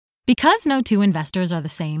Because no two investors are the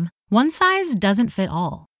same, one size doesn't fit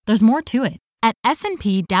all. There's more to it. At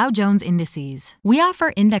S&P Dow Jones Indices, we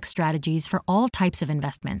offer index strategies for all types of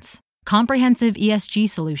investments. Comprehensive ESG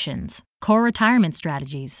solutions, core retirement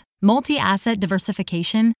strategies, multi-asset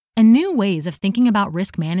diversification, and new ways of thinking about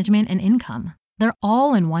risk management and income. They're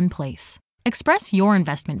all in one place. Express your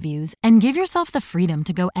investment views and give yourself the freedom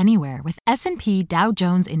to go anywhere with S&P Dow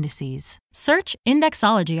Jones Indices. Search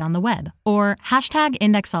Indexology on the web or hashtag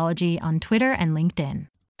Indexology on Twitter and LinkedIn.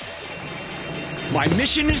 My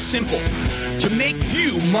mission is simple, to make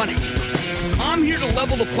you money. I'm here to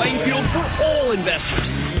level the playing field for all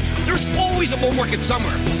investors. There's always a bull market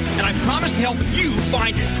somewhere, and I promise to help you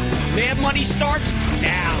find it. Mad Money starts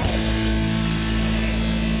now.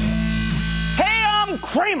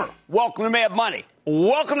 Cramer. Welcome to Mad Money.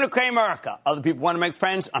 Welcome to Cramerica. Other people want to make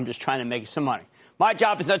friends. I'm just trying to make some money. My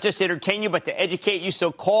job is not just to entertain you, but to educate you.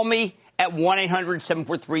 So call me at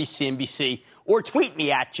 1-800-743-CNBC or tweet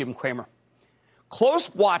me at Jim Cramer.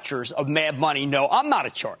 Close watchers of Mad Money know I'm not a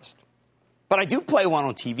chartist, but I do play one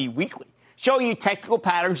on TV weekly, showing you technical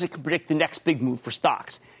patterns that can predict the next big move for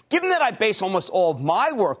stocks. Given that I base almost all of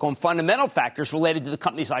my work on fundamental factors related to the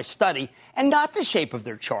companies I study and not the shape of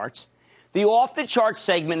their charts, the off-the-chart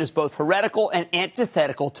segment is both heretical and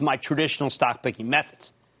antithetical to my traditional stock-picking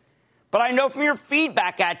methods. But I know from your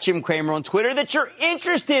feedback at Jim Cramer on Twitter that you're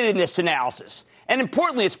interested in this analysis. And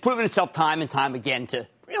importantly, it's proven itself time and time again to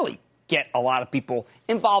really get a lot of people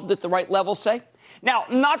involved at the right level, say. Now,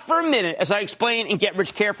 not for a minute, as I explain in Get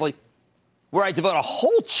Rich Carefully, where I devote a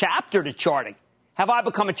whole chapter to charting, have I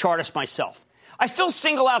become a chartist myself. I still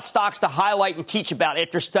single out stocks to highlight and teach about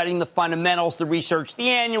after studying the fundamentals, the research, the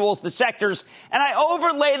annuals, the sectors, and I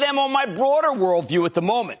overlay them on my broader worldview at the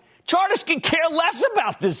moment. Chartists can care less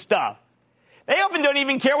about this stuff. They often don't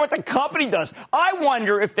even care what the company does. I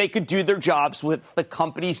wonder if they could do their jobs with the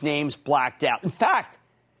company's names blacked out. In fact,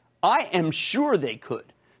 I am sure they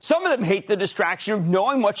could. Some of them hate the distraction of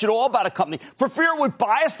knowing much at all about a company for fear it would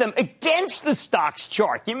bias them against the stock's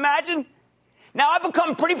chart. Can you imagine? Now, I've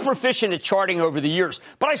become pretty proficient at charting over the years,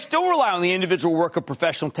 but I still rely on the individual work of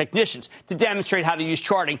professional technicians to demonstrate how to use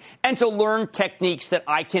charting and to learn techniques that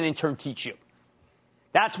I can in turn teach you.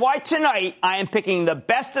 That's why tonight I am picking the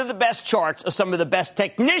best of the best charts of some of the best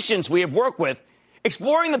technicians we have worked with,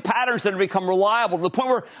 exploring the patterns that have become reliable to the point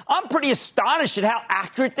where I'm pretty astonished at how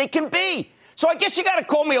accurate they can be. So I guess you got to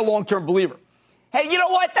call me a long-term believer. Hey, you know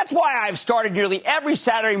what? That's why I've started nearly every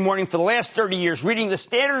Saturday morning for the last 30 years reading the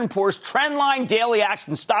Standard & Poor's Trendline Daily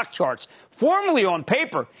Action stock charts, formerly on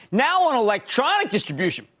paper, now on electronic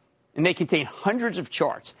distribution. And they contain hundreds of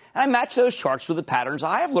charts. And I match those charts with the patterns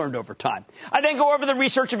I have learned over time. I then go over the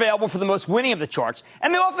research available for the most winning of the charts,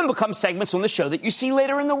 and they often become segments on the show that you see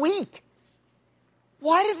later in the week.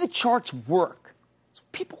 Why do the charts work?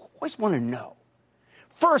 People always want to know.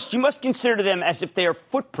 First, you must consider them as if they are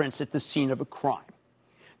footprints at the scene of a crime.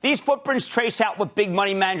 These footprints trace out what big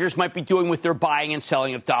money managers might be doing with their buying and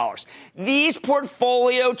selling of dollars. These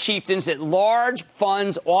portfolio chieftains at large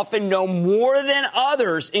funds often know more than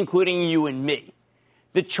others, including you and me.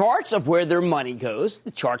 The charts of where their money goes,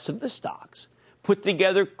 the charts of the stocks, put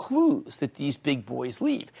together clues that these big boys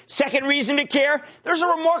leave. Second reason to care, there's a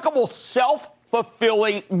remarkable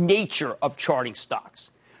self-fulfilling nature of charting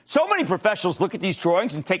stocks. So many professionals look at these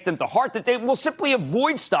drawings and take them to heart that they will simply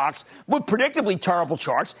avoid stocks with predictably terrible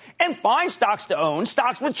charts and find stocks to own,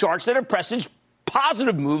 stocks with charts that have presaged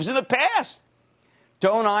positive moves in the past.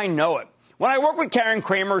 Don't I know it? When I worked with Karen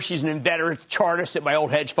Cramer, she's an inveterate chartist at my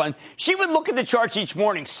old hedge fund, she would look at the charts each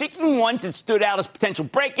morning, seeking ones that stood out as potential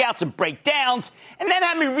breakouts and breakdowns, and then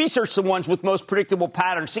have me research the ones with most predictable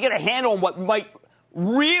patterns to get a handle on what might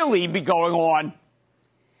really be going on.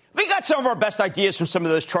 We got some of our best ideas from some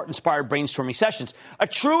of those chart-inspired brainstorming sessions, a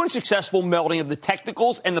true and successful melding of the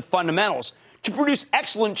technicals and the fundamentals to produce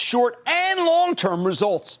excellent short and long-term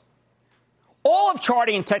results. All of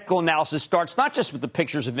charting and technical analysis starts not just with the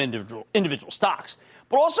pictures of individual stocks,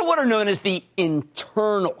 but also what are known as the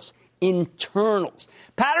internals.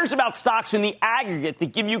 Patterns about stocks in the aggregate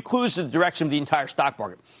that give you clues to the direction of the entire stock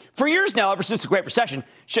market. For years now, ever since the Great Recession,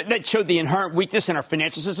 that showed the inherent weakness in our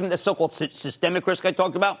financial system, that so-called systemic risk I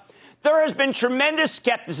talked about, there has been tremendous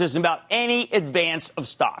skepticism about any advance of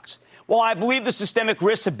stocks. While I believe the systemic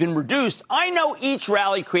risks have been reduced, I know each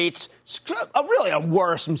rally creates a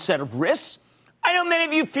worrisome set of risks. I know many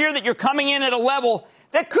of you fear that you're coming in at a level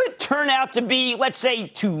that could turn out to be, let's say,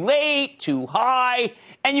 too late, too high,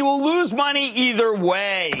 and you will lose money either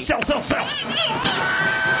way. Sell, sell, sell.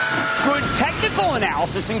 Good technical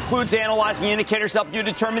analysis includes analyzing indicators to help you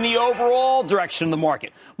determine the overall direction of the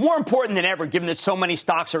market. More important than ever, given that so many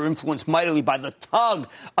stocks are influenced mightily by the tug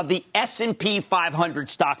of the S&P 500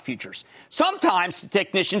 stock futures. Sometimes, to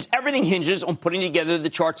technicians, everything hinges on putting together the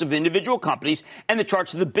charts of individual companies and the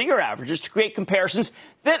charts of the bigger averages to create comparisons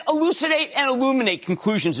that elucidate and illuminate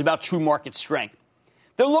conclusions about true market strength.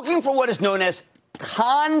 They're looking for what is known as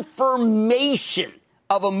confirmation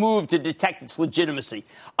of a move to detect its legitimacy.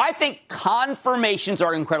 I think confirmations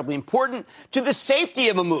are incredibly important to the safety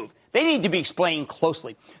of a move. They need to be explained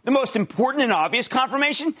closely. The most important and obvious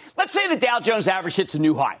confirmation, let's say the Dow Jones average hits a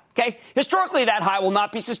new high, okay? Historically, that high will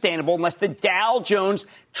not be sustainable unless the Dow Jones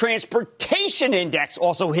Transportation Index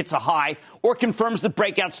also hits a high or confirms the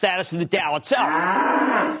breakout status of the Dow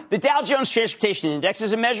itself. The Dow Jones Transportation Index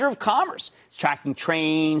is a measure of commerce. It's tracking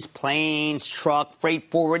trains, planes, truck, freight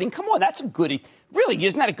forwarding. Come on, that's a goodie. Really,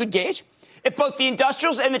 isn't that a good gauge? If both the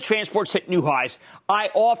industrials and the transports hit new highs, I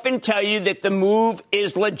often tell you that the move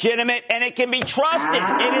is legitimate and it can be trusted.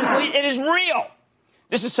 It is real.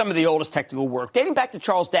 This is some of the oldest technical work, dating back to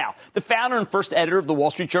Charles Dow, the founder and first editor of the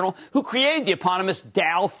Wall Street Journal, who created the eponymous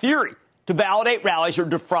Dow theory to validate rallies or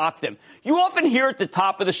defrock them. You often hear at the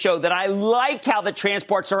top of the show that I like how the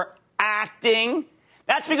transports are acting.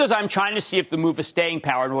 That's because I'm trying to see if the move is staying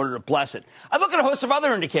power in order to bless it. I look at a host of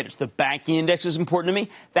other indicators. The banking index is important to me.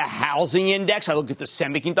 The housing index. I look at the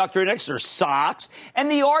semiconductor index, or SOX,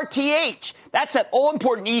 and the RTH. That's that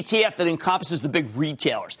all-important ETF that encompasses the big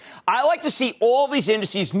retailers. I like to see all these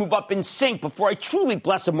indices move up in sync before I truly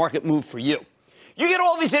bless a market move for you. You get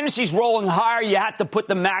all these indices rolling higher, you have to put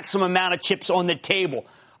the maximum amount of chips on the table.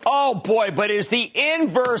 Oh, boy, but is the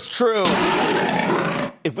inverse true?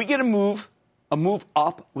 If we get a move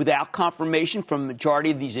up without confirmation from the majority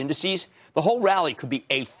of these indices, the whole rally could be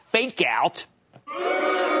a fake out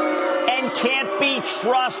and can't be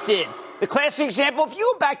trusted. The classic example, if you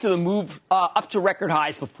go back to the move up to record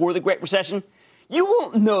highs before the Great Recession, you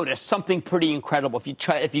will notice something pretty incredible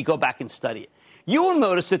if you go back and study it. You will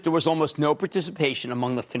notice that there was almost no participation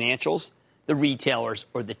among the financials, the retailers,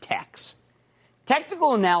 or the techs.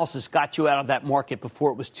 Technical analysis got you out of that market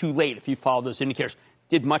before it was too late if you follow those indicators.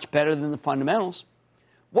 Did much better than the fundamentals.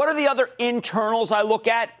 What are the other internals I look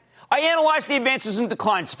at? I analyze the advances and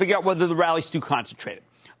declines to figure out whether the rally's too concentrated.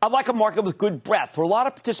 I like a market with good breadth or a lot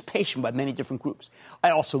of participation by many different groups. I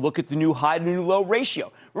also look at the new high to new low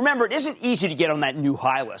ratio. Remember, it isn't easy to get on that new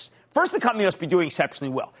high list. First, the company must be doing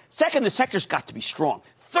exceptionally well. Second, the sector's got to be strong.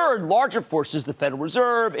 Third, larger forces, the Federal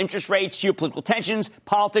Reserve, interest rates, geopolitical tensions,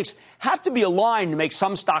 politics, have to be aligned to make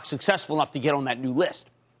some stocks successful enough to get on that new list.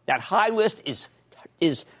 That high list is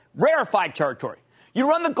rarefied territory. You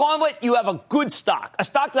run the gauntlet, you have a good stock, a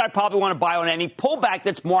stock that I probably want to buy on any pullback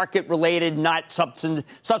that's market-related, not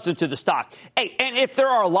substantive to the stock. Hey, and if there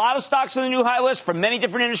are a lot of stocks on the new high list from many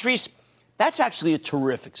different industries, that's actually a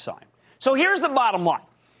terrific sign. So here's the bottom line.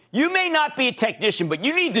 You may not be a technician, but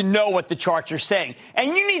you need to know what the charts are saying,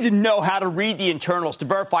 and you need to know how to read the internals to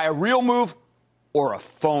verify a real move or a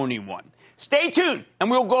phony one. Stay tuned, and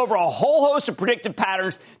we'll go over a whole host of predictive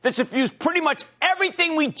patterns that suffuse pretty much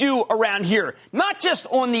everything we do around here, not just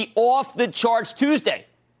on the off-the-charts Tuesday,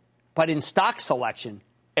 but in stock selection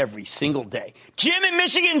every single day. Jim in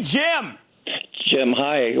Michigan. Jim. Jim,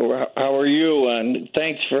 hi. How are you? And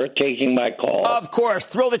thanks for taking my call. Of course.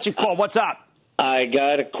 Thrilled that you called. What's up? I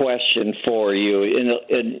got a question for you.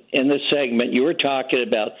 In the segment, you were talking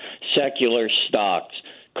about secular stocks.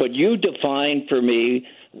 Could you define for me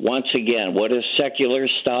once again, what is secular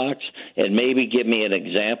stocks? And maybe give me an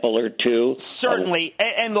example or two. Certainly.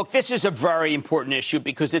 And look, this is a very important issue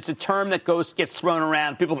because it's a term that gets thrown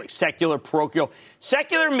around. People like secular, parochial.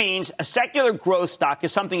 Secular means a secular growth stock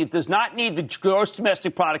is something that does not need the gross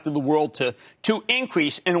domestic product of the world to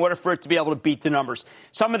increase in order for it to be able to beat the numbers.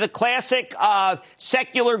 Some of the classic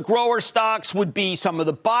secular grower stocks would be some of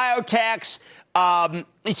the biotechs,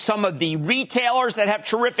 some of the retailers that have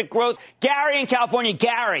terrific growth. Gary in California.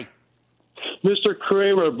 Gary. Mr.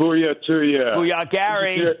 Cramer, booyah to you. Booyah,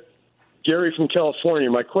 Gary. Gary from California.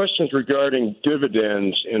 My question is regarding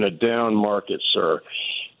dividends in a down market, sir.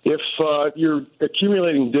 If you're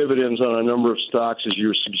accumulating dividends on a number of stocks, as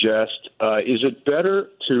you suggest, is it better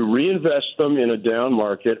to reinvest them in a down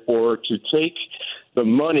market or to take the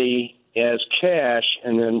money as cash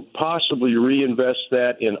and then possibly reinvest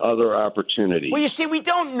that in other opportunities? Well, you see, we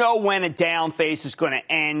don't know when a down phase is going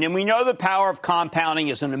to end, and we know the power of compounding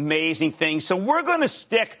is an amazing thing. So we're going to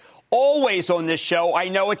stick always on this show. I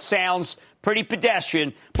know it sounds Pretty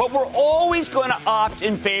pedestrian, but we're always going to opt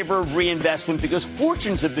in favor of reinvestment because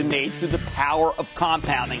fortunes have been made through the power of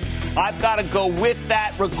compounding. I've got to go with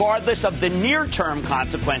that regardless of the near-term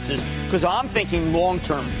consequences because I'm thinking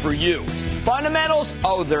long-term for you. Fundamentals,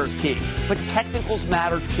 oh, they're key, but technicals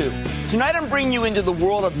matter too. Tonight I'm bringing you into the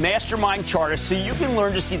world of mastermind chartists so you can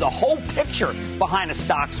learn to see the whole picture behind a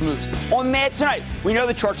stock's moves. On Mad Tonight, we know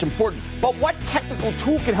the chart's important, but what technical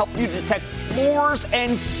tool can help you detect floors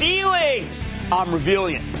and ceilings? I'm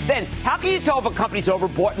revealing it. Then, how can you tell if a company's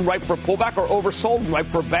overbought and ripe for a pullback or oversold and ripe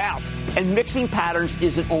for a bounce? And mixing patterns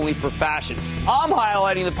isn't only for fashion. I'm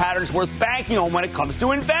highlighting the patterns worth banking on when it comes to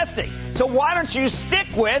investing. So why don't you stick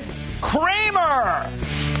with Cramer?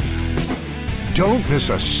 Don't miss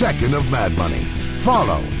a second of Mad Money.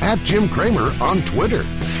 Follow @Jim Cramer on Twitter.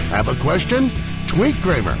 Have a question? Tweet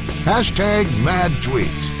Cramer.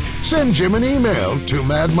 #MadTweets. Send Jim an email to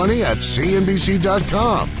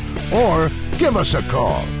madmoney@cnbc.com or give us a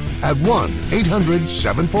call at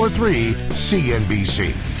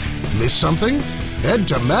 1-800-743-CNBC. Miss something? Head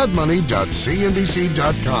to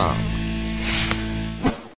madmoney.cnbc.com.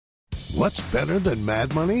 What's better than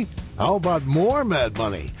Mad Money? How about more Mad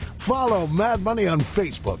Money? Follow Mad Money on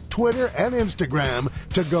Facebook, Twitter, and Instagram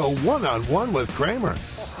to go one-on-one with Cramer.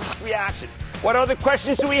 Reaction. What other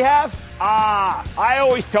questions do we have? I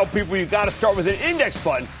always tell people you got to start with an index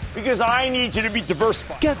fund because I need you to be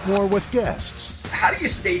diversified. Get more with guests. How do you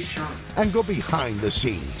stay sharp? And go behind the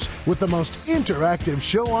scenes with the most interactive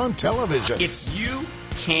show on television. If you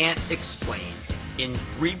can't explain in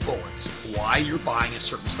 3 bullets why you're buying a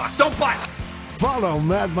certain stock, don't buy it. Follow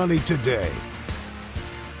Mad Money today.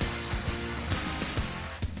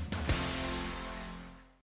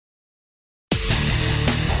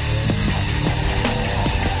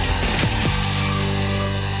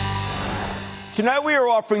 Tonight we are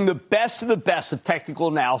offering the best of technical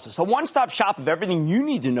analysis, a one-stop shop of everything you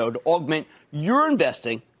need to know to augment your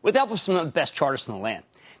investing with the help of some of the best chartists in the land.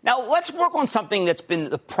 Now, let's work on something that's been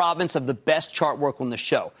the province of the best chart work on the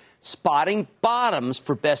show, spotting bottoms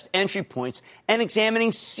for best entry points and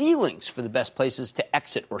examining ceilings for the best places to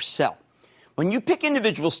exit or sell. When you pick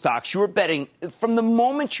individual stocks, you are betting from the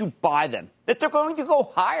moment you buy them that they're going to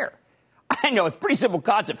go higher. I know, it's a pretty simple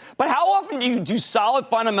concept, but how often do you do solid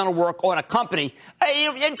fundamental work on a company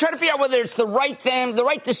and try to figure out whether it's the right thing, the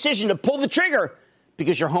right decision to pull the trigger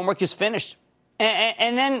because your homework is finished?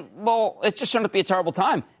 And then, well, it's just turned out to be a terrible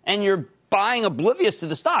time, and you're buying oblivious to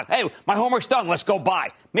the stock. Hey, my homework's done. Let's go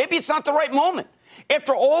buy. Maybe it's not the right moment.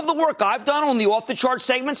 After all of the work I've done on the off-the-chart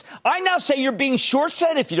segments, I now say you're being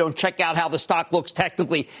short-set if you don't check out how the stock looks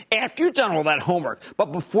technically after you've done all that homework.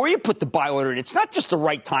 But before you put the buy order in, it's not just the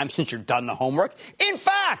right time since you're done the homework. In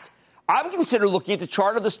fact, I would consider looking at the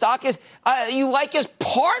chart of the stock as you like as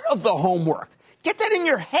part of the homework. Get that in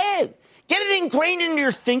your head. Get it ingrained into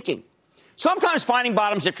your thinking. Sometimes finding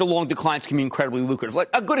bottoms after long declines can be incredibly lucrative. Like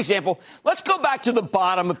a good example, let's go back to the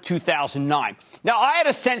bottom of 2009. Now, I had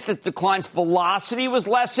a sense that the decline's velocity was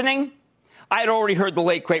lessening. I had already heard the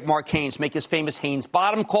late, great Mark Haynes make his famous Haynes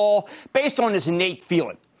bottom call based on his innate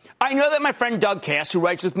feeling. I know that my friend Doug Cass, who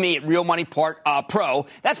writes with me at Real Money Pro,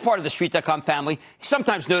 that's part of the Street.com family,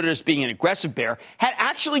 sometimes noted as being an aggressive bear, had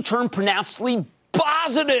actually turned pronouncedly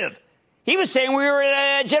positive. He was saying we were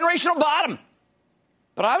at a generational bottom.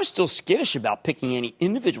 But I was still skittish about picking any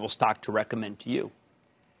individual stock to recommend to you.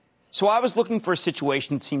 So I was looking for a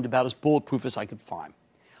situation that seemed about as bulletproof as I could find.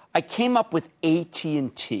 I came up with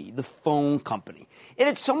AT&T, the phone company. It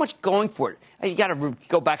had so much going for it. You got to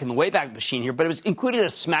go back in the Wayback Machine here, but it was included a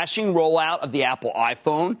smashing rollout of the Apple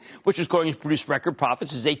iPhone, which was going to produce record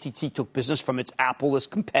profits as AT&T took business from its Apple-less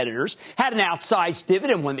competitors, had an outsized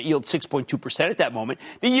dividend one that yielded 6.2% at that moment.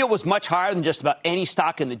 The yield was much higher than just about any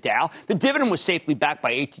stock in the Dow. The dividend was safely backed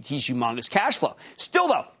by AT&T's humongous cash flow. Still,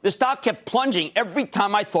 though, the stock kept plunging every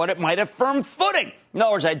time I thought it might have firm footing. In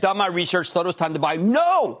other words, I had done my research, thought it was time to buy.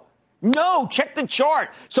 No, check the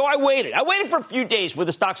chart. So I waited. I waited for a few days where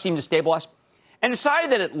the stock seemed to stabilize and decided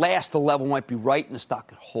that at last the level might be right and the stock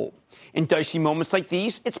could hold. In dicey moments like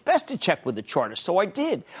these, it's best to check with the chartist. So I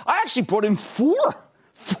did. I actually brought in four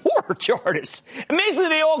chartists. Amazingly,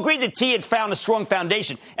 they all agreed that T had found a strong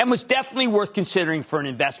foundation and was definitely worth considering for an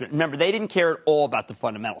investment. Remember, they didn't care at all about the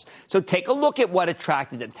fundamentals. So take a look at what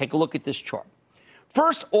attracted them. Take a look at this chart.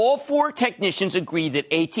 First, all 4 technicians agreed that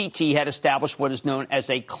ATT had established what is known as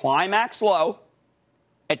a climax low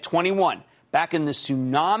at 21, back in the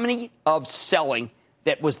tsunami of selling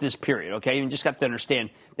that was this period, okay? You just have to understand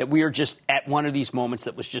that we are just at one of these moments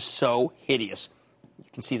that was just so hideous. You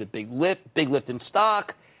can see the big lift in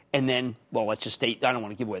stock, and then, well, let's just state, I don't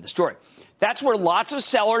want to give away the story. That's where lots of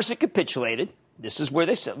sellers had capitulated. This is where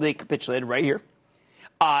they capitulated right here.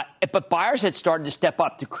 But buyers had started to step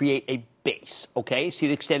up to create a base, okay? See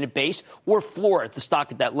the extended base or floor at the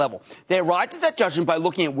stock at that level. They arrived at that judgment by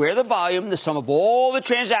looking at where the volume, the sum of all the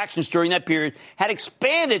transactions during that period, had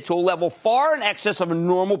expanded to a level far in excess of a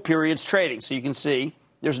normal period's trading. So you can see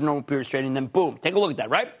there's a normal period's trading, and then boom, take a look at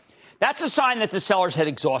that, right? That's a sign that the sellers had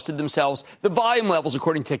exhausted themselves. The volume levels,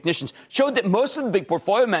 according to technicians, showed that most of the big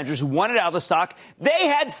portfolio managers who wanted out of the stock, they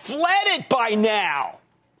had fled it by now.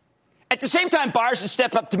 At the same time, buyers had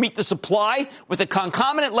stepped up to meet the supply with a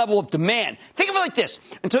concomitant level of demand. Think of it like this.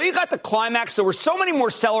 Until you got the climax, there were so many more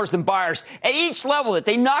sellers than buyers at each level that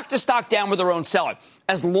they knocked the stock down with their own seller.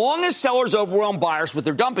 As long as sellers overwhelm buyers with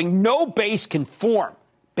their dumping, no base can form.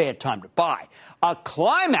 Bad time to buy. A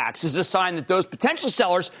climax is a sign that those potential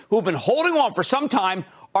sellers who have been holding on for some time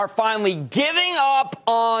are finally giving up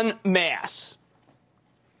en masse.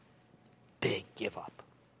 Big give up.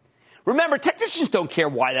 Remember, technicians don't care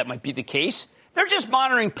why that might be the case. They're just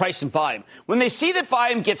monitoring price and volume. When they see that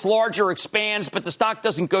volume gets larger or expands, but the stock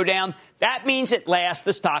doesn't go down, that means at last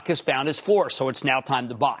the stock has found its floor, so it's now time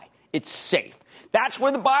to buy. It's safe. That's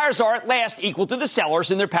where the buyers are at last equal to the sellers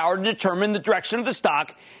in their power to determine the direction of the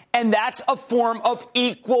stock, and that's a form of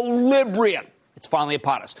equilibrium. It's finally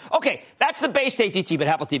upon us. Okay, that's the base ATT, but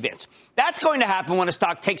how about the advance? That's going to happen when a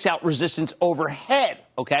stock takes out resistance overhead,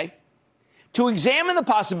 okay? To examine the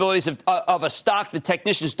possibilities of a stock, the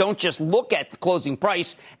technicians don't just look at the closing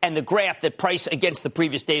price and the graph that price against the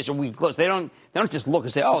previous days or week close. They don't just look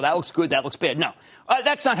and say, oh, that looks good, that looks bad. No,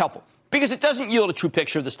 that's not helpful because it doesn't yield a true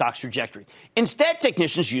picture of the stock's trajectory. Instead,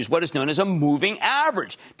 technicians use what is known as a moving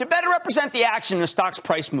average to better represent the action in a stock's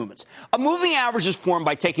price movements. A moving average is formed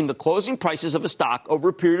by taking the closing prices of a stock over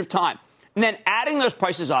a period of time, and then adding those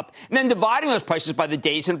prices up, and then dividing those prices by the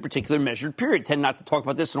days in a particular measured period. I tend not to talk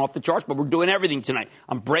about this and off the charts, but we're doing everything tonight.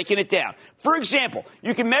 I'm breaking it down. For example,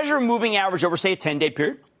 you can measure a moving average over, say, a 10-day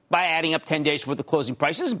period by adding up 10 days worth of closing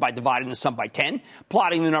prices, by dividing the sum by 10,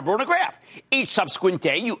 plotting the number on a graph. Each subsequent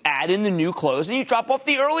day, you add in the new close, and you drop off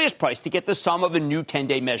the earliest price to get the sum of a new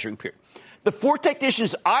 10-day measuring period. The four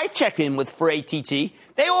technicians I check in with for ATT,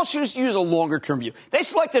 they all choose to use a longer-term view. They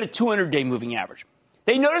selected a 200-day moving average.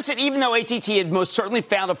 They noticed that even though ATT had most certainly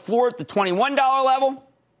found a floor at the $21 level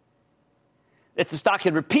that the stock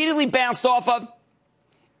had repeatedly bounced off of,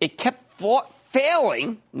 it kept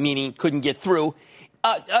failing, meaning it couldn't get through,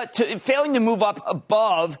 failing to move up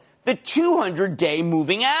above the 200-day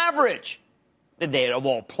moving average. They had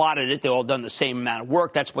all plotted it. They all done the same amount of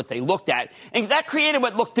work. That's what they looked at. And that created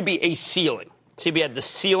what looked to be a ceiling. See, we had the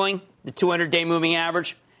ceiling, the 200-day moving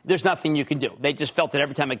average. There's nothing you can do. They just felt that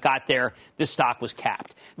every time it got there, the stock was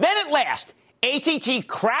capped. Then at last, ATT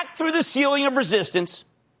cracked through the ceiling of resistance,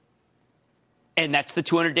 and that's the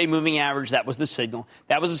 200-day moving average. That was the signal.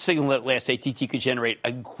 That was the signal that at last ATT could generate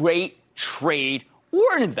a great trade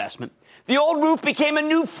or an investment. The old roof became a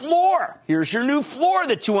new floor. Here's your new floor,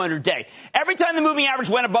 the 200-day. Every time the moving average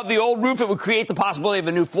went above the old roof, it would create the possibility of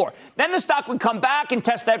a new floor. Then the stock would come back and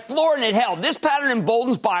test that floor, and it held. This pattern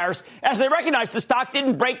emboldens buyers as they recognized the stock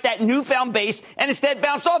didn't break that newfound base and instead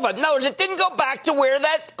bounced off it. In other words, it didn't go back to where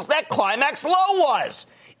that climax low was.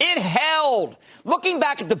 It held. Looking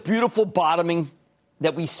back at the beautiful bottoming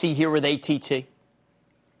that we see here with ATT,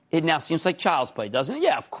 it now seems like child's play, doesn't it?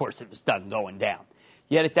 Yeah, of course it was done going down.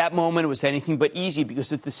 Yet at that moment, it was anything but easy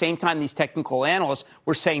because at the same time, these technical analysts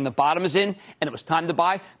were saying the bottom is in and it was time to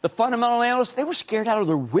buy. The fundamental analysts, they were scared out of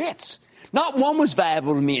their wits. Not one was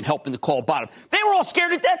valuable to me in helping to call bottom. They were all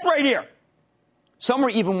scared to death right here. Some were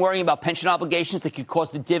even worrying about pension obligations that could cause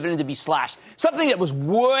the dividend to be slashed, something that was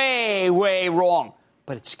way, way wrong.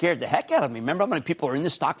 But it scared the heck out of me. Remember how many people are in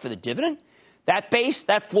this stock for the dividend? That base,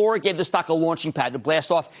 that floor, gave the stock a launching pad to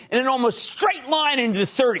blast off in an almost straight line into the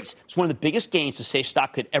 30s. It's one of the biggest gains a safe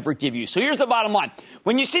stock could ever give you. So here's the bottom line.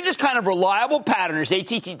 When you see this kind of reliable pattern, as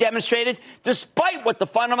ATT demonstrated, despite what the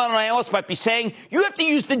fundamental analysts might be saying, you have to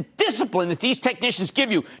use the discipline that these technicians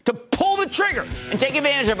give you to pull the trigger and take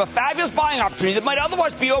advantage of a fabulous buying opportunity that might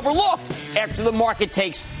otherwise be overlooked after the market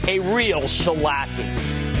takes a real shellacking.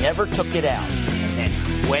 Never took it out. And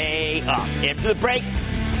then way up. After the break,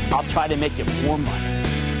 I'll try to make you more money.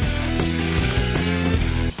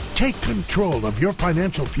 Take control of your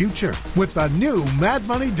financial future with the new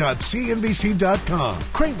madmoney.cnbc.com.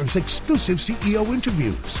 Cramer's exclusive CEO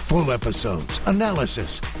interviews, full episodes,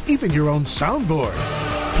 analysis, even your own soundboard.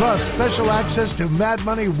 Plus special access to Mad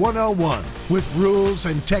Money 101 with rules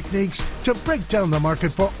and techniques to break down the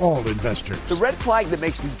market for all investors. The red flag that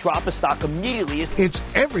makes me drop a stock immediately is... It's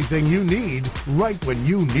everything you need right when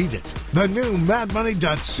you need it. The new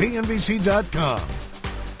madmoney.cnbc.com.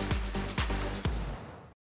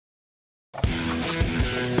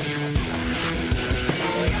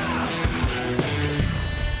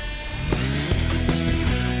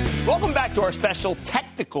 to our special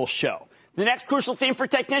technical show. The next crucial theme for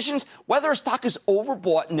technicians, whether a stock is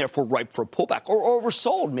overbought and therefore ripe for a pullback or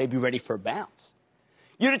oversold, may be ready for a bounce.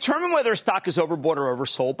 You determine whether a stock is overbought or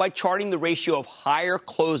oversold by charting the ratio of higher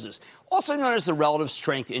closes, also known as the Relative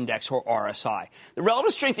Strength Index, or RSI. The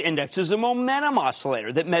Relative Strength Index is a momentum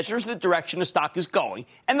oscillator that measures the direction a stock is going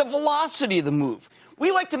and the velocity of the move.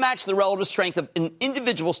 We like to match the relative strength of an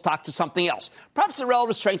individual stock to something else, perhaps the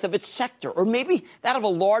relative strength of its sector, or maybe that of a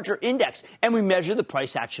larger index, and we measure the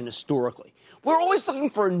price action historically. We're always looking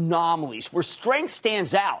for anomalies where strength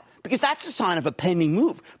stands out, because that's a sign of a pending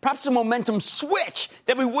move, perhaps a momentum switch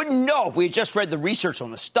that we wouldn't know if we had just read the research on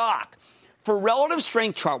the stock. For relative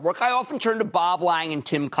strength chart work, I often turn to Bob Lang and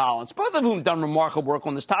Tim Collins, both of whom have done remarkable work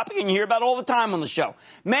on this topic, and you hear about it all the time on the show.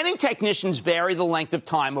 Many technicians vary the length of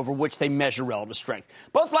time over which they measure relative strength.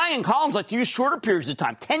 Both Lang and Collins like to use shorter periods of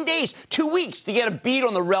time, 10 days, 2 weeks, to get a beat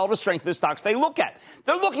on the relative strength of the stocks they look at.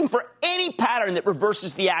 They're looking for any pattern that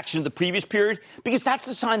reverses the action of the previous period, because that's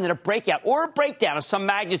the sign that a breakout or a breakdown of some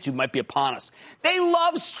magnitude might be upon us. They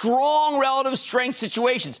love strong relative strength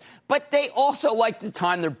situations, but they also like to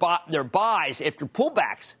time their buys after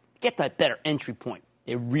pullbacks, get that better entry point.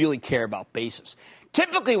 They really care about basis.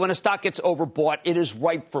 Typically, when a stock gets overbought, it is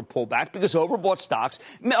ripe for a pullback, because overbought stocks,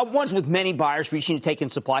 ones with many buyers reaching to take in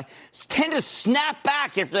supply, tend to snap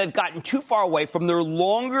back after they've gotten too far away from their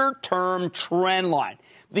longer-term trend line.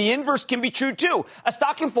 The inverse can be true, too. A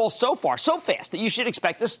stock can fall so far, so fast, that you should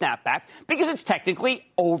expect a snapback because it's technically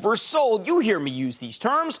oversold. You hear me use these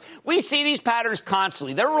terms. We see these patterns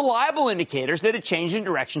constantly. They're reliable indicators that a change in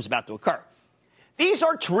direction is about to occur. These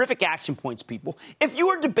are terrific action points, people. If you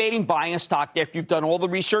are debating buying a stock after you've done all the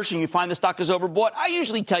research and you find the stock is overbought, I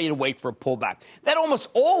usually tell you to wait for a pullback. That almost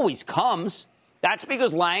always comes. That's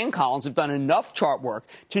because Lang and Collins have done enough chart work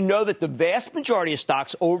to know that the vast majority of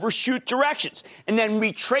stocks overshoot directions and then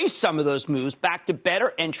retrace some of those moves back to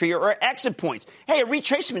better entry or exit points. Hey, a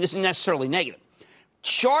retracement isn't necessarily negative.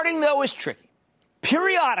 Charting, though, is tricky.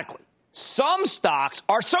 Periodically, some stocks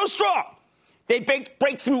are so strong they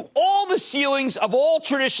break through all the ceilings of all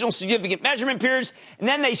traditional significant measurement periods, and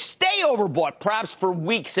then they stay overbought, perhaps for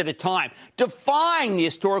weeks at a time, defying the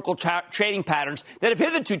historical trading patterns that have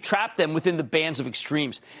hitherto trapped them within the bands of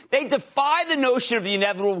extremes. They defy the notion of the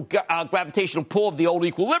inevitable gravitational pull of the old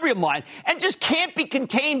equilibrium line and just can't be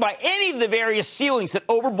contained by any of the various ceilings that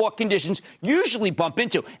overbought conditions usually bump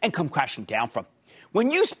into and come crashing down from. When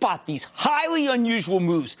you spot these highly unusual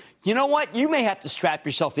moves, you know what? You may have to strap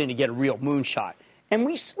yourself in to get a real moonshot. And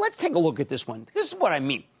let's take a look at this one. This is what I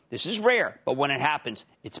mean. This is rare, but when it happens,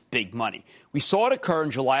 it's big money. We saw it occur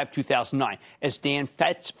in July of 2009, as Dan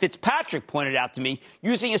Fitzpatrick pointed out to me,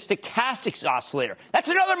 using a stochastics oscillator. That's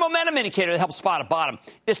another momentum indicator that helps spot a bottom,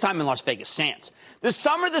 this time in Las Vegas Sands. This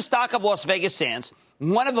summer, the stock of Las Vegas Sands,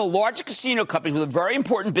 one of the largest casino companies with a very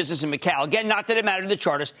important business in Macau, again, not that it mattered to the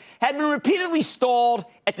chartists, had been repeatedly stalled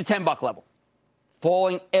at the $10 level,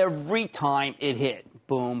 falling every time it hit.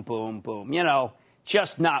 Boom, boom, boom. You know,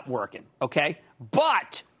 just not working, okay?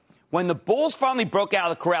 But when the bulls finally broke out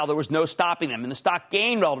of the corral, there was no stopping them, and the stock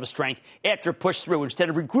gained relative strength after it pushed through instead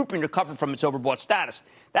of regrouping to recover from its overbought status.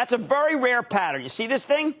 That's a very rare pattern. You see this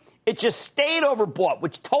thing? It just stayed overbought,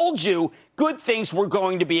 which told you good things were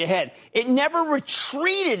going to be ahead. It never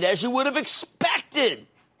retreated as you would have expected.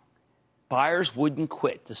 Buyers wouldn't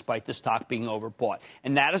quit despite the stock being overbought.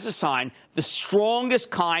 And that is a sign the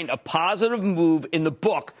strongest kind of positive move in the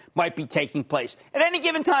book might be taking place. At any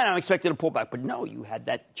given time, I'm expecting a pullback. But no, you had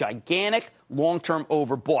that gigantic long-term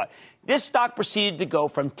overbought. This stock proceeded to go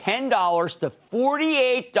from $10 to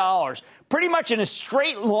 $48, pretty much in a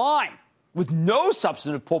straight line, with no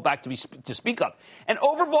substantive pullback to speak of. An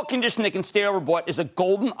overbought condition that can stay overbought is a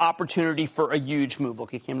golden opportunity for a huge move.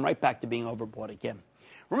 Look, it came right back to being overbought again.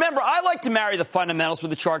 Remember, I like to marry the fundamentals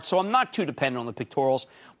with the chart, so I'm not too dependent on the pictorials.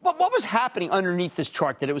 But what was happening underneath this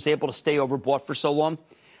chart that it was able to stay overbought for so long?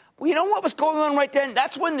 Well, you know what was going on right then?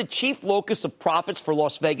 That's when the chief locus of profits for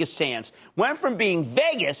Las Vegas Sands went from being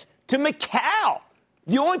Vegas to Macau,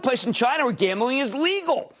 the only place in China where gambling is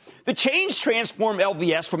legal. The change transformed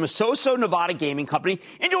LVS from a so-so Nevada gaming company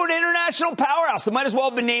into an international powerhouse that might as well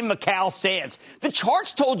have been named Macau Sands. The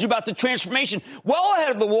charts told you about the transformation well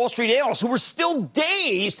ahead of the Wall Street analysts, who were still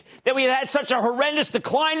dazed that we had had such a horrendous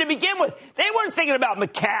decline to begin with. They weren't thinking about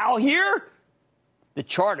Macau here. The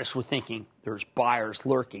chartists were thinking there's buyers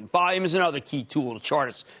lurking. Volume is another key tool to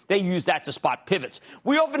chartists. They use that to spot pivots.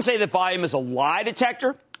 We often say that volume is a lie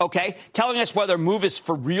detector, okay, telling us whether a move is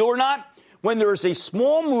for real or not. When there is a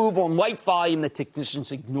small move on light volume, the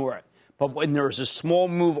technicians ignore it. But when there is a small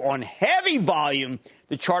move on heavy volume,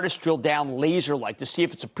 the chartists drill down laser-like to see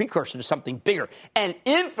if it's a precursor to something bigger and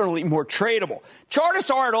infinitely more tradable.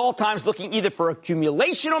 Chartists are at all times looking either for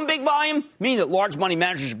accumulation on big volume, meaning that large money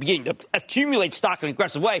managers are beginning to accumulate stock in an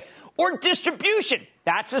aggressive way, or distribution.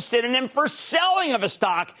 That's a synonym for selling of a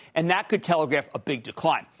stock, and that could telegraph a big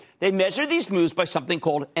decline. They measure these moves by something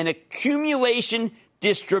called an accumulation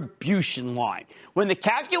distribution line. When the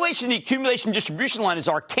calculation of the accumulation distribution line is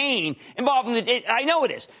arcane, involving I know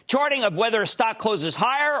it is, charting of whether a stock closes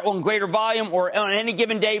higher on greater volume or on any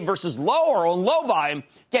given day versus lower on low volume.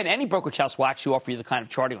 Again, any brokerage house will actually offer you the kind of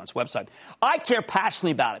charting on its website. I care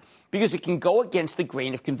passionately about it because it can go against the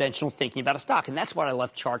grain of conventional thinking about a stock. And that's why I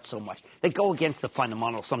love charts so much. They go against the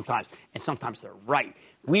fundamentals sometimes, and sometimes they're right.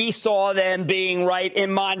 We saw them being right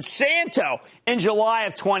in Monsanto in July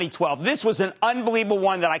of 2012. This was an unbelievable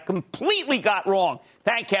one that I completely got wrong.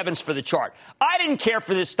 Thank heavens for the chart. I didn't care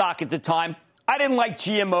for this stock at the time. I didn't like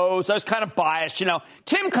GMOs. I was kind of biased.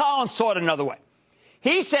 Tim Collins saw it another way.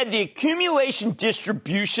 He said the accumulation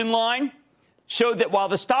distribution line showed that while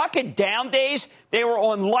the stock had down days, they were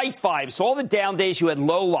on light volume. So all the down days, you had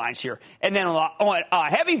low lines here. And then on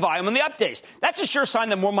heavy volume on the up days. That's a sure sign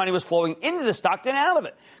that more money was flowing into the stock than out of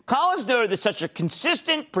it. Collins noted that such a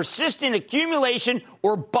consistent, persistent accumulation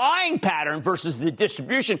or buying pattern versus the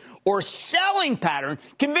distribution or selling pattern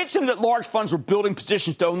convinced him that large funds were building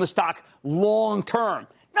positions to own the stock long term,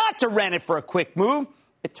 not to rent it for a quick move.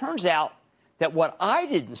 It turns out that what I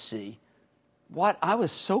didn't see, what I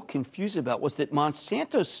was so confused about, was that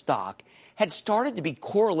Monsanto's stock had started to be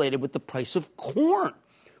correlated with the price of corn,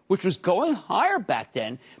 which was going higher back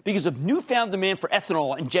then because of newfound demand for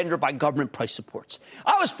ethanol engendered by government price supports.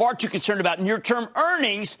 I was far too concerned about near-term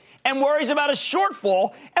earnings and worries about a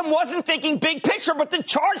shortfall and wasn't thinking big picture, but the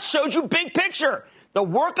chart showed you big picture. The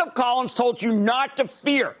work of Collins told you not to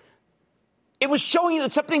fear. It was showing you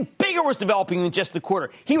that something bigger was developing than just the quarter.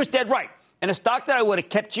 He was dead right. And a stock that I would have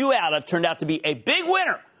kept you out of turned out to be a big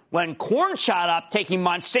winner when corn shot up, taking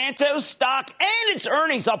Monsanto's stock and its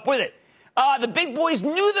earnings up with it. The big boys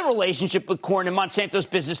knew the relationship with corn and Monsanto's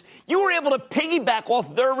business. You were able to piggyback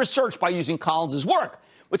off their research by using Collins' work,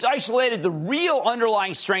 which isolated the real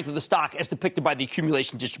underlying strength of the stock as depicted by the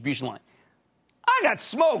accumulation distribution line. I got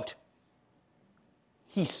smoked.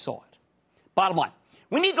 He saw it. Bottom line.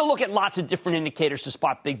 We need to look at lots of different indicators to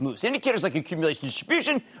spot big moves. Indicators like accumulation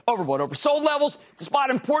distribution, overbought, oversold levels, to spot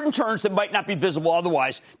important turns that might not be visible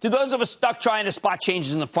otherwise, to those of us stuck trying to spot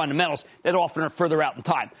changes in the fundamentals that often are further out in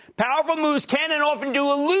time. Powerful moves can and often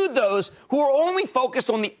do elude those who are only focused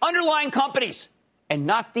on the underlying companies and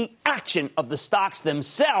not the action of the stocks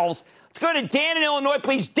themselves. Let's go to Dan in Illinois,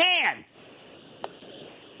 please. Dan.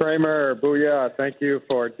 Cramer, booyah. Thank you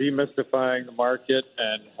for demystifying the market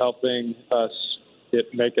and helping us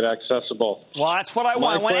make it accessible. Well, that's what I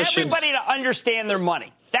want. I want everybody to understand their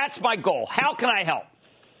money. That's my goal. How can I help?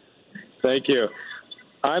 Thank you.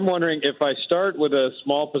 I'm wondering if I start with a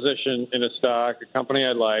small position in a stock, a company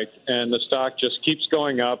I like, and the stock just keeps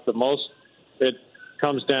going up. The most it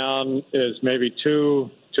comes down is maybe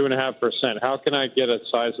 2.5%. How can I get a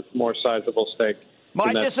more sizable stake?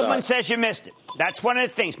 My discipline says you missed it. That's one of the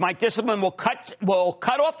things. My discipline will cut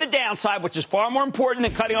off the downside, which is far more important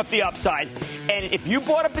than cutting off the upside. And if you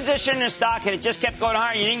bought a position in a stock and it just kept going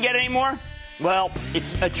higher and you didn't get any more, well,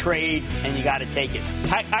 it's a trade and you got to take it.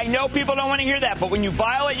 I know people don't want to hear that, but when you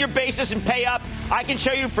violate your basis and pay up, I can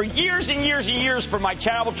show you for years and years and years for my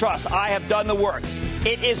charitable trust, I have done the work.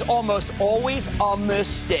 It is almost always a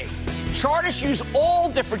mistake. Chartists use all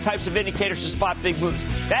different types of indicators to spot big moves.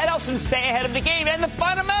 That helps them stay ahead of the game and the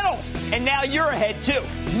fundamentals. And now you're ahead, too.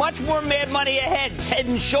 Much more mad money ahead. It's head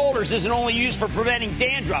and shoulders isn't only used for preventing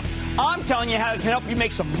dandruff. I'm telling you how it can help you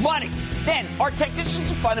make some money. Then, our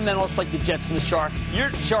technicians and fundamentalists like the Jets and the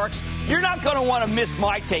Sharks, you're not going to want to miss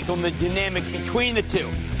my take on the dynamic between the two.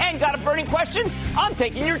 And got a burning question? I'm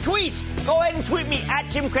taking your tweets. Go ahead and tweet me at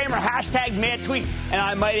Jim Cramer, #MadTweets, and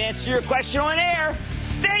I might answer your question on air.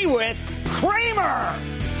 Stay with Cramer.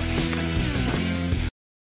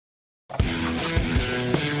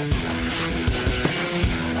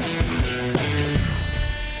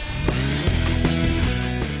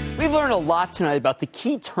 We've learned a lot tonight about the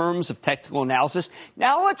key terms of technical analysis.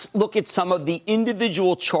 Now let's look at some of the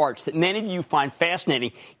individual charts that many of you find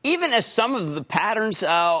fascinating, even as some of the patterns,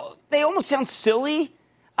 they almost sound silly,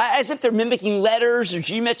 as if they're mimicking letters or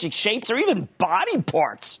geometric shapes or even body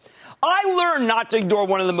parts. I learned not to ignore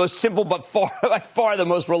one of the most simple but by far the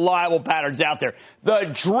most reliable patterns out there, the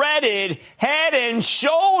dreaded head and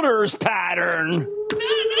shoulders pattern.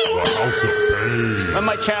 When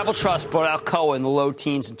my travel trust bought Alcoa in the low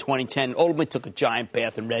teens in 2010, ultimately took a giant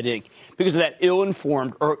bath in red ink because of that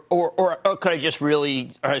ill-informed, or could I just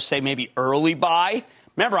really say maybe early buy?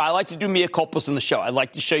 Remember, I like to do mea culpas on the show. I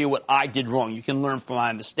like to show you what I did wrong. You can learn from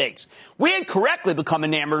my mistakes. We had correctly become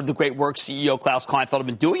enamored of the great work CEO Klaus Kleinfeld had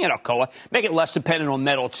been doing at Alcoa, make it less dependent on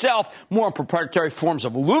metal itself, more on proprietary forms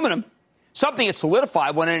of aluminum, something it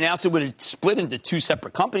solidified when it announced it would split into two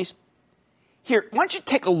separate companies. Here, why don't you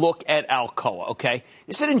take a look at Alcoa, okay?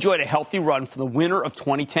 It said enjoyed a healthy run from the winter of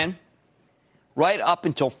 2010 right up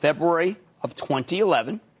until February of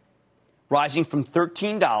 2011, rising from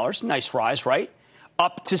 $13, nice rise, right,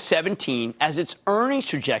 up to $17 as its earnings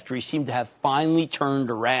trajectory seemed to have finally turned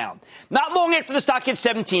around. Not long after the stock hit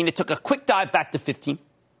 $17, it took a quick dive back to $15.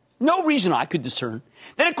 No reason I could discern.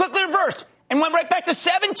 Then it quickly reversed and went right back to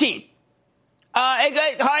 $17. And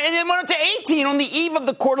then went up to $18 on the eve of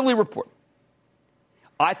the quarterly report.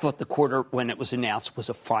 I thought the quarter, when it was announced, was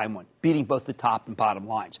a fine one, beating both the top and bottom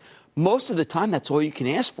lines. Most of the time, that's all you can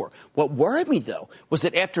ask for. What worried me, though, was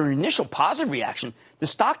that after an initial positive reaction, the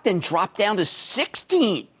stock then dropped down to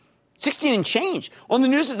 16 and change on the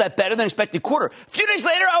news of that better-than-expected quarter. A few days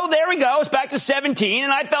later, there we go. It's back to 17,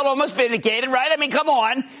 and I felt almost vindicated, right? I mean, come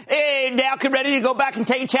on. Now ready to go back and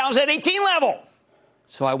take a challenge at 18 level.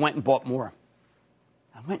 So I went and bought more.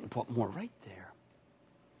 Right there.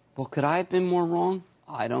 Well, could I have been more wrong?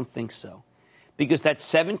 I don't think so. Because that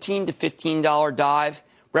 $17 to $15 dive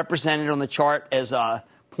represented on the chart as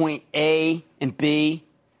point A and B,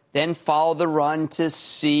 then follow the run to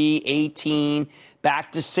C, 18,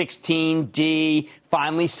 back to 16, D,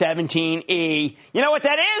 finally 17, E. You know what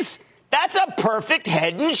that is? That's a perfect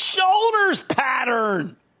head and shoulders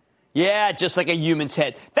pattern. Yeah, just like a human's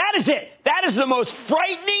head. That is it. That is the most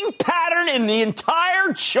frightening pattern in the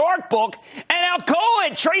entire chart book. And Alcoa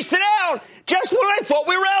had traced it out just when I thought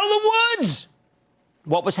we were out of the woods.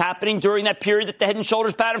 What was happening during that period that the head and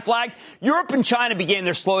shoulders pattern flagged? Europe and China began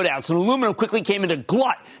their slowdowns, and aluminum quickly came into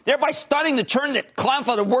glut, thereby stunning the turn that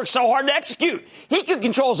Kleinfeld had worked so hard to execute. He could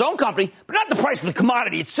control his own company, but not the price of the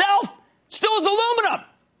commodity itself. Still is aluminum.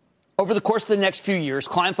 Over the course of the next few years,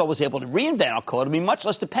 Kleinfeld was able to reinvent Alcoa to be much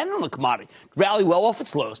less dependent on the commodity, rally well off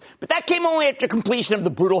its lows. But that came only after completion of the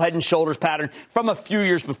brutal head and shoulders pattern from a few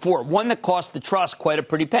years before, one that cost the trust quite a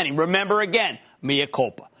pretty penny. Remember again, mea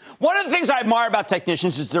culpa. One of the things I admire about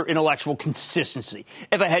technicians is their intellectual consistency.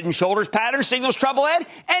 If a head and shoulders pattern signals trouble ahead,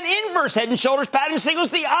 an inverse head and shoulders pattern signals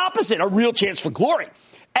the opposite, a real chance for glory.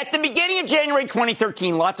 At the beginning of January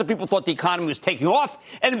 2013, lots of people thought the economy was taking off,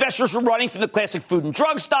 and investors were running from the classic food and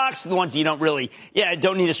drug stocks, the ones you don't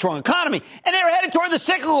need a strong economy, and they were headed toward the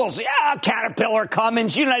cyclicals. Yeah, Caterpillar,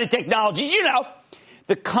 Cummins, United Technologies, you know.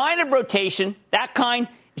 The kind of rotation, that kind,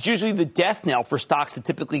 is usually the death knell for stocks that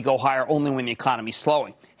typically go higher only when the economy's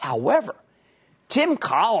slowing. However, Tim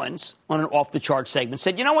Collins, on an off-the-chart segment,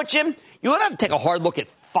 said, you know what, Jim? You ought to have to take a hard look at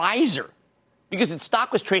Pfizer, because its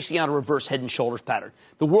stock was tracing out a reverse head and shoulders pattern.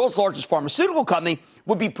 The world's largest pharmaceutical company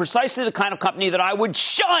would be precisely the kind of company that I would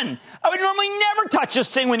shun. I would normally never touch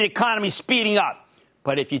this thing when the economy's speeding up.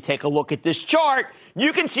 But if you take a look at this chart,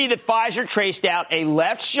 you can see that Pfizer traced out a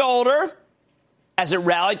left shoulder as it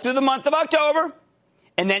rallied through the month of October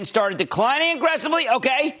and then started declining aggressively.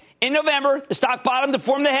 Okay, in November, the stock bottomed to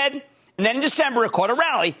form the head, and then in December, it caught a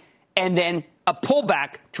rally, and then a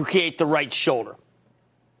pullback to create the right shoulder.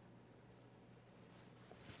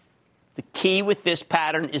 The key with this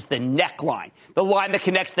pattern is the neckline, the line that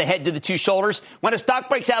connects the head to the two shoulders. When a stock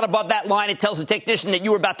breaks out above that line, it tells the technician that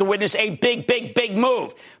you were about to witness a big, big, big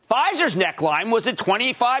move. Pfizer's neckline was at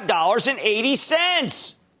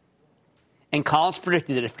 $25.80. And Collins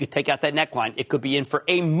predicted that if it could take out that neckline, it could be in for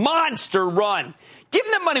a monster run.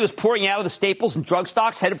 Given that money was pouring out of the staples and drug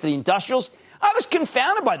stocks headed for the industrials, I was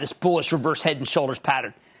confounded by this bullish reverse head and shoulders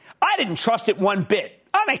pattern. I didn't trust it one bit.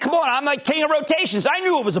 I mean, come on, I'm like king of rotations. I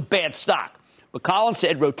knew it was a bad stock. But Collins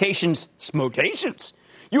said rotations, smotations.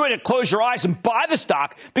 You had to close your eyes and buy the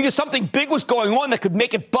stock because something big was going on that could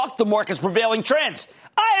make it buck the market's prevailing trends.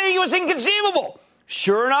 I think it was inconceivable.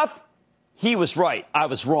 Sure enough, he was right. I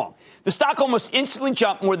was wrong. The stock almost instantly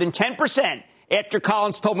jumped more than 10% after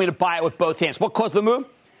Collins told me to buy it with both hands. What caused the move?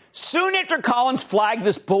 Soon after Collins flagged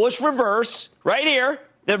this bullish reverse, right here,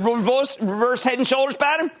 the reverse head and shoulders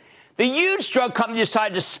pattern, the huge drug company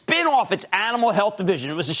decided to spin off its animal health division.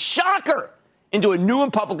 It was a shocker into a new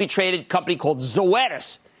and publicly traded company called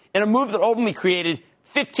Zoetis in a move that ultimately created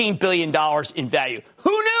 $15 billion in value.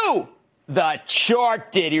 Who knew? The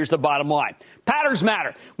chart did. Here's the bottom line. Patterns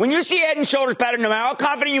matter. When you see a head and shoulders pattern, no matter how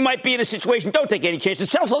confident you might be in a situation, don't take any chances.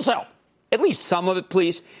 Sell, sell, sell. At least some of it,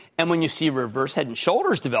 please. And when you see reverse head and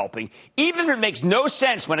shoulders developing, even if it makes no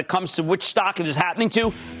sense when it comes to which stock it is happening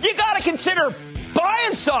to, you got to consider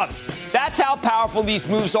buying some. That's how powerful these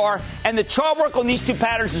moves are. And the chart work on these two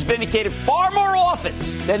patterns is vindicated far more often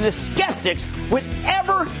than the skeptics would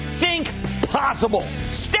ever think possible.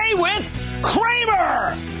 Stay with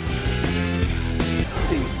Cramer.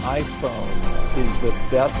 The iPhone is the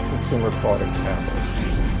best consumer product ever.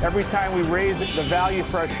 Every time we raise the value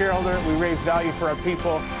for our shareholder, we raise value for our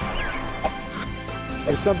people.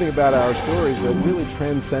 There's something about our stories that really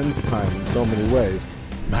transcends time in so many ways.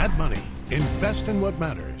 Mad Money. Invest in what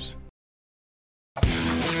matters.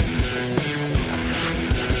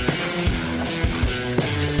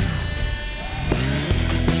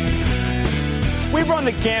 We run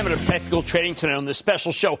the gamut of technical trading tonight on this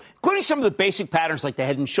special show, including some of the basic patterns like the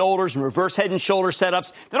head and shoulders and reverse head and shoulder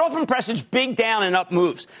setups that often presage big down and up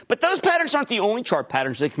moves. But those patterns aren't the only chart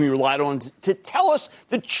patterns that can be relied on to tell us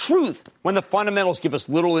the truth when the fundamentals give us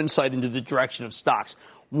little insight into the direction of stocks.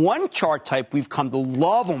 One chart type we've come to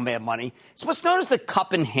love on Mad Money is what's known as the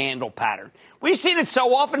cup and handle pattern. We've seen it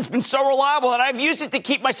so often, it's been so reliable that I've used it to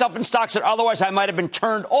keep myself in stocks that otherwise I might have been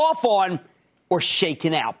turned off on or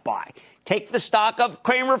shaken out by. Take the stock of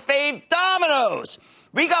Cramer fave Domino's.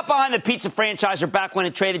 We got behind the pizza franchisor back when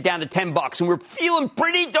it traded down to $10, and we're feeling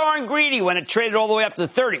pretty darn greedy when it traded all the way up to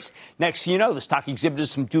the 30s. Next thing you know, the stock exhibited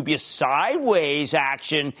some dubious sideways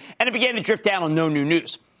action, and it began to drift down on no new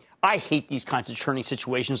news. I hate these kinds of churning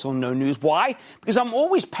situations on no news. Why? Because I'm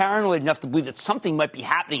always paranoid enough to believe that something might be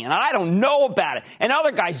happening, and I don't know about it, and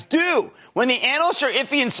other guys do. When the analysts are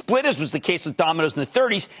iffy and split, as was the case with Domino's in the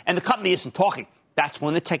 30s, and the company isn't talking, that's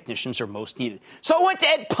when the technicians are most needed. So I went to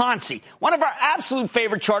Ed Ponce, one of our absolute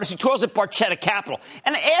favorite chartists who toils at Barchetta Capital,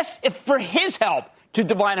 and asked for his help to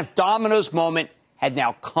divine if Domino's moment had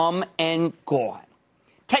now come and gone.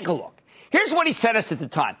 Take a look. Here's what he sent us at the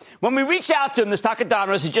time. When we reached out to him, the stock of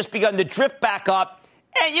Domino's had just begun to drift back up.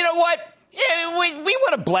 And you know what? Yeah, we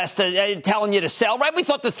would have blessed telling you to sell, right? We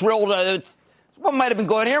thought the thrill what might have been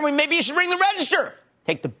going here. Maybe you should ring the register.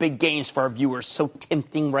 Take the big gains for our viewers. So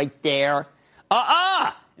tempting right there.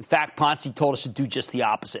 In fact, Ponce told us to do just the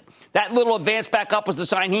opposite. That little advance back up was the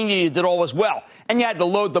sign he needed that all was well. And you had to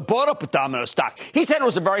load the boat up with Domino stock. He said it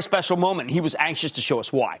was a very special moment, and he was anxious to show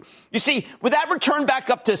us why. You see, with that return back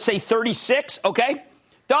up to, say, 36, okay,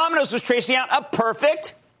 Domino's was tracing out a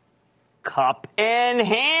perfect cup and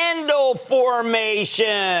handle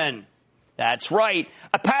formation. That's right.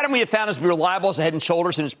 A pattern we have found is reliable as a head and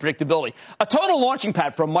shoulders in its predictability. A total launching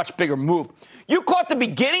pad for a much bigger move. You caught the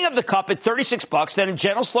beginning of the cup at $36, then a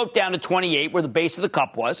gentle slope down to 28 where the base of the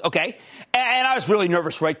cup was, okay? And I was really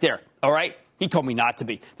nervous right there, all right? He told me not to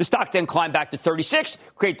be. The stock then climbed back to 36,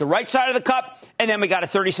 create the right side of the cup, and then we got a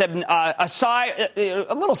 37, a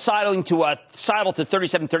little sidling to a sidle to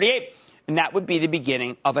 37.38, and that would be the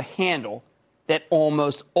beginning of a handle that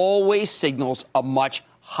almost always signals a much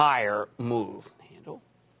higher move.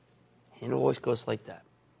 Handle always goes like that.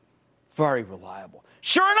 Very reliable.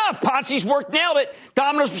 Sure enough, Ponce's work nailed it.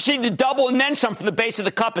 Domino's proceeded to double and then some from the base of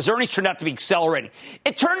the cup as earnings turned out to be accelerating.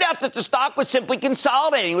 It turned out that the stock was simply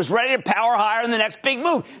consolidating. It was ready to power higher in the next big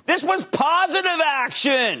move. This was positive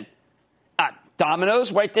action.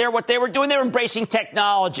 Domino's, right there, what they were doing, they were embracing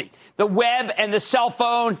technology. The web and the cell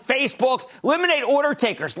phone, Facebook, eliminate order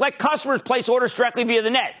takers, let customers place orders directly via the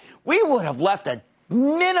net. We would have left a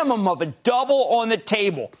minimum of a double on the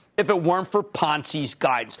table if it weren't for Ponce's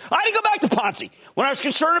guidance. I had to go back to Ponce when I was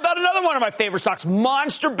concerned about another one of my favorite stocks,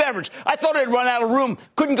 Monster Beverage. I thought it had run out of room,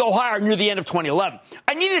 couldn't go higher near the end of 2011.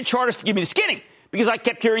 I needed a chartist to give me the skinny because I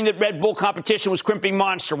kept hearing that Red Bull competition was crimping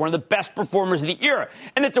Monster, one of the best performers of the era,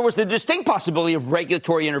 and that there was the distinct possibility of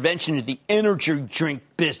regulatory intervention into the energy drink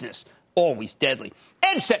business. Always deadly.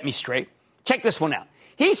 Ed set me straight. Check this one out.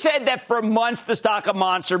 He said that for months, the stock of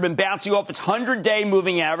Monster had been bouncing off its 100-day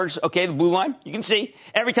moving average. Okay, the blue line, you can see.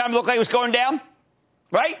 Every time it looked like it was going down,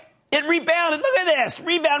 right? It rebounded. Look at this.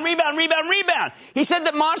 Rebound, rebound, rebound, rebound. He said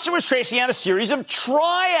that Monster was tracing out a series of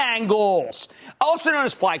triangles, also known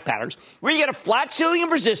as flag patterns, where you get a flat ceiling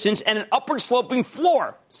of resistance and an upward sloping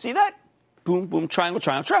floor. See that? Boom, boom, triangle,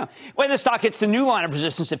 triangle, triangle. When the stock hits the new line of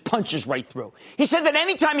resistance, it punches right through. He said that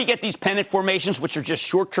anytime you get these pennant formations, which are just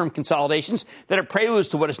short-term consolidations that are preludes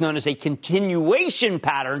to what is known as a continuation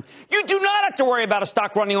pattern, you do not have to worry about a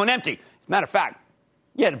stock running on empty. As a matter of fact,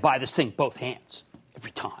 you had to buy this thing both hands every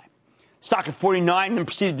time. Stock at 49, then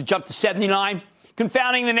proceeded to jump to 79.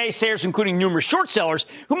 confounding the naysayers, including numerous short sellers,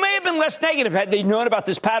 who may have been less negative had they known about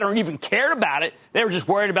this pattern or even cared about it. They were just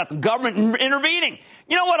worried about the government intervening.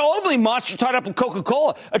 You know what? Ultimately, Monster tied up with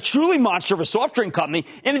Coca-Cola, a truly monster of a soft drink company,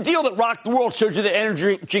 in a deal that rocked the world, shows you that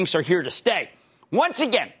energy drinks are here to stay. Once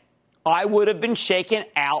again, I would have been shaken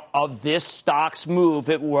out of this stock's move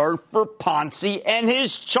if it were for Ponzi and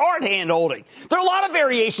his chart hand holding. There are a lot of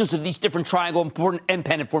variations of these different triangle and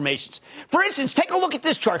pennant formations. For instance, take a look at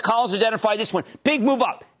this chart. Collins identified this one. Big move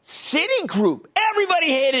up. Citigroup. Everybody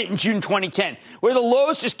hated it in June 2010, where the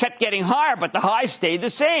lows just kept getting higher, but the highs stayed the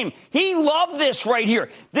same. He loved this right here.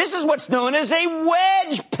 This is what's known as a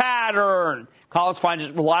wedge pattern. Collins finds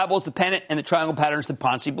it reliable as the pennant and the triangle patterns that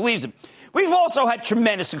Ponzi believes in. We've also had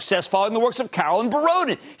tremendous success following the works of Carolyn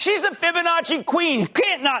Barodin. She's the Fibonacci queen.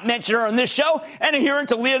 Can't not mention her on this show. And adherent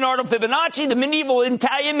to Leonardo Fibonacci, the medieval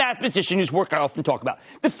Italian mathematician whose work I often talk about.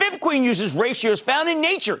 The Fib queen uses ratios found in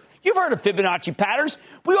nature. You've heard of Fibonacci patterns.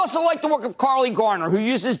 We also like the work of Carly Garner, who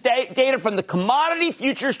uses data from the Commodity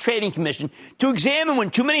Futures Trading Commission to examine when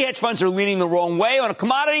too many hedge funds are leaning the wrong way on a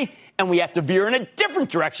commodity, and we have to veer in a different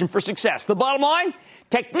direction for success. The bottom line?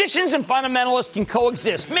 Technicians and fundamentalists can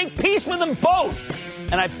coexist. Make peace with them both.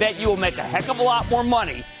 And I bet you will make a heck of a lot more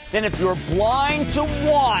money than if you're blind to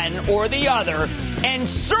one or the other, and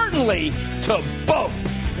certainly to both.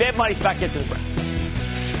 Mad Money's back into the break.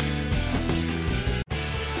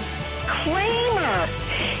 Cramer,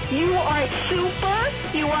 you are super.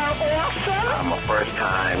 You are awesome. I'm a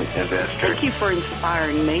first-time investor. Thank you for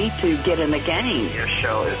inspiring me to get in the game. Your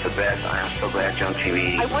show is the best. I am so glad you're on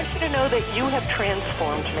TV. I want you to know that you have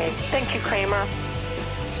transformed me. Thank you, Cramer.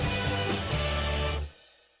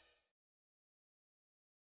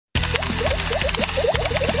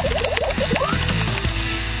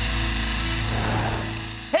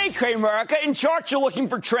 Cramerica. In charts, you're looking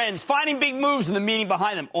for trends, finding big moves and the meaning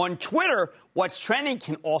behind them. On Twitter, what's trending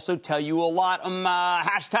can also tell you a lot.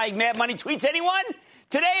 Hashtag Mad Money tweets, anyone?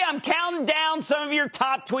 Today, I'm counting down some of your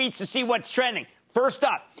top tweets to see what's trending. First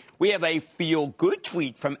up, we have a feel-good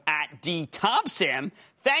tweet from @DThompson.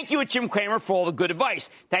 Thank you, Jim Cramer, for all the good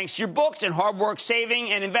advice. Thanks to your books and hard work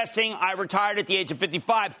saving and investing, I retired at the age of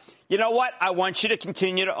 55. You know what? I want you to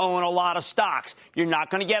continue to own a lot of stocks. You're not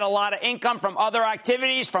going to get a lot of income from other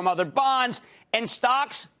activities, from other bonds, and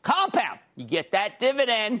stocks compound. You get that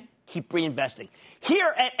dividend. Keep reinvesting.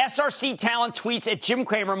 Here at SRC Talent tweets at Jim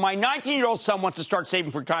Cramer, my 19-year-old son wants to start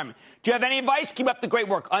saving for retirement. Do you have any advice? Keep up the great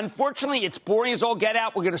work. Unfortunately, it's boring as all get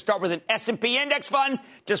out. We're going to start with an S&P index fund.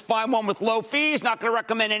 Just find one with low fees. Not going to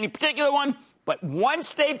recommend any particular one. But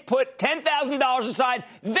once they've put $10,000 aside,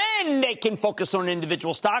 then they can focus on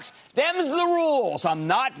individual stocks. Them's the rules. I'm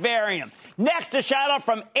not varying them. Next, a shout-out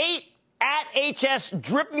from 8@HS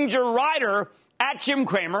Drippinger Rider at Jim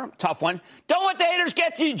Cramer. Tough one. Don't let the haters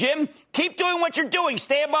get to you, Jim. Keep doing what you're doing.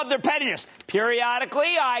 Stay above their pettiness.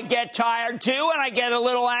 Periodically, I get tired, too, and I get a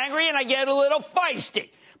little angry, and I get a little feisty.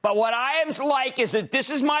 But what I am like is that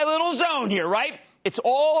this is my little zone here, right? It's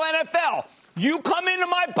all NFL. You come into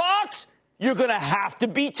my box, you're going to have to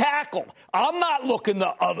be tackled. I'm not looking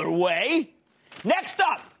the other way. Next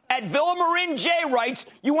up, at Villa Marin J writes,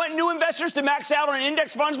 you want new investors to max out on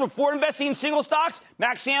index funds before investing in single stocks?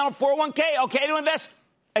 Maxing out on 401k, okay to invest?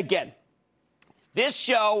 Again, this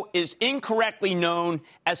show is incorrectly known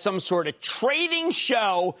as some sort of trading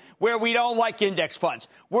show where we don't like index funds.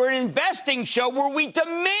 We're an investing show where we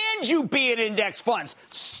demand you be in index funds.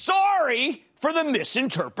 Sorry for the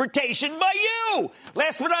misinterpretation by you.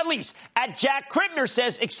 Last but not least, at Jack Krippner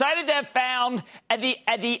says, excited to have found at the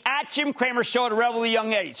Jim Cramer show at a relatively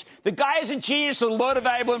young age. The guy is a genius with a load of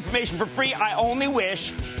valuable information for free. I only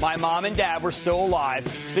wish my mom and dad were still alive,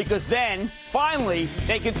 because then, finally,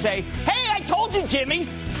 they could say, hey, I told you, Jimmy,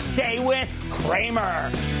 stay with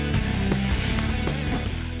Cramer.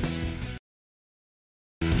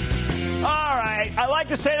 All right. I like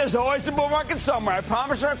to say there's always a bull market somewhere. I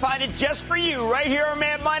promise I'll find it just for you right here on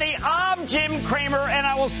Mad Money. I'm Jim Cramer, and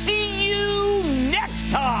I will see you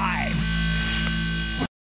next time.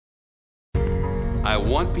 I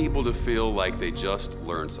want people to feel like they just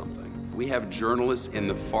learned something. We have journalists in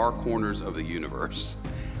the far corners of the universe.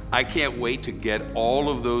 I can't wait to get all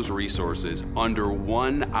of those resources under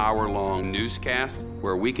 1 hour-long newscast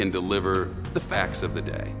where we can deliver the facts of the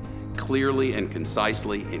day, clearly and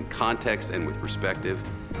concisely, in context and with perspective,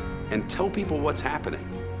 and tell people what's happening,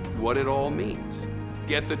 what it all means.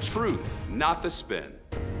 Get the truth, not the spin.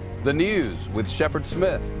 The News with Shepard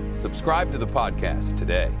Smith. Subscribe to the podcast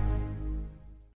today.